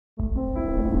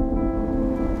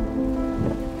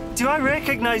Do I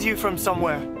recognize you from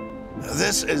somewhere?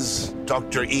 This is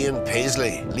Dr. Ian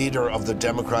Paisley, leader of the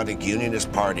Democratic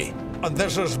Unionist Party. And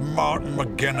this is Martin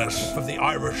McGuinness of the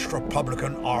Irish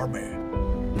Republican Army.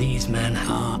 These men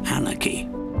are anarchy.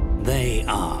 They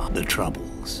are the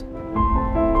Troubles.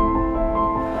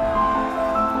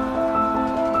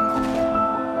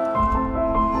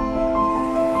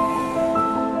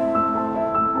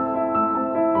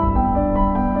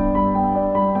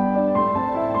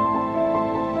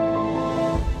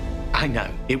 I know,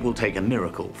 it will take a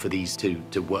miracle for these two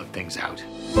to work things out.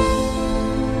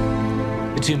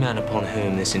 The two men upon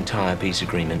whom this entire peace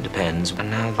agreement depends are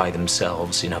now by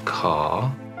themselves in a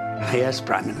car. Yes,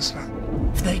 Prime Minister.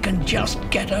 If they can just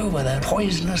get over their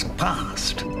poisonous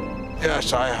past.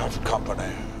 Yes, I have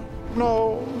company.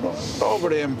 No,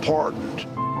 nobody important.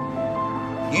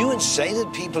 You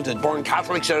incited people to burn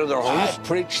Catholics out of their homes? I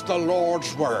preach the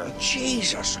Lord's word.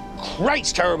 Jesus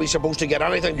Christ, how are we supposed to get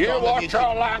anything You done? watch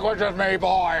your language with me,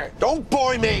 boy. Don't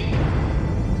boy me!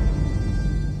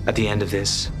 At the end of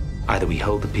this, either we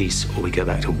hold the peace or we go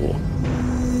back to war.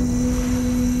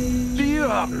 Do you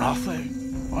have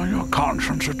nothing on your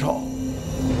conscience at all?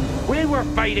 We were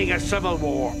fighting a civil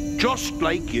war, just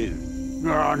like you.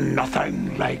 You're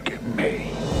nothing like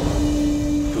me.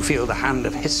 You feel the hand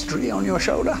of history on your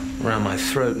shoulder? Around my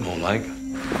throat, more like. Look,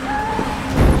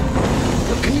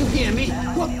 can you hear me?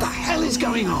 What the hell is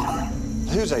going on?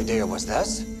 Whose idea was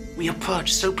this? We are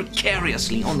perched so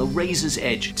precariously on the razor's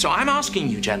edge. So I'm asking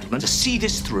you, gentlemen, to see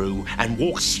this through and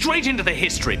walk straight into the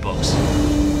history books.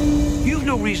 You've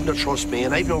no reason to trust me,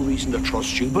 and I've no reason to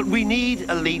trust you, but we need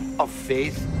a leap of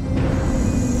faith.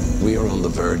 We are on the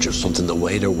verge of something the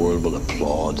wider world will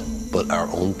applaud, but our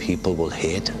own people will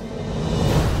hate.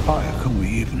 How can we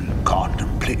even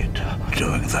contemplate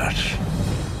doing that?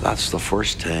 That's the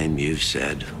first time you've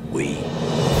said we.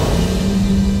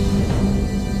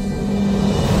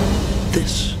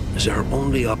 This is our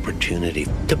only opportunity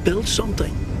to build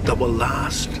something that will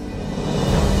last.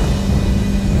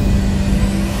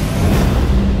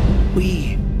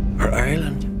 We are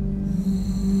Ireland.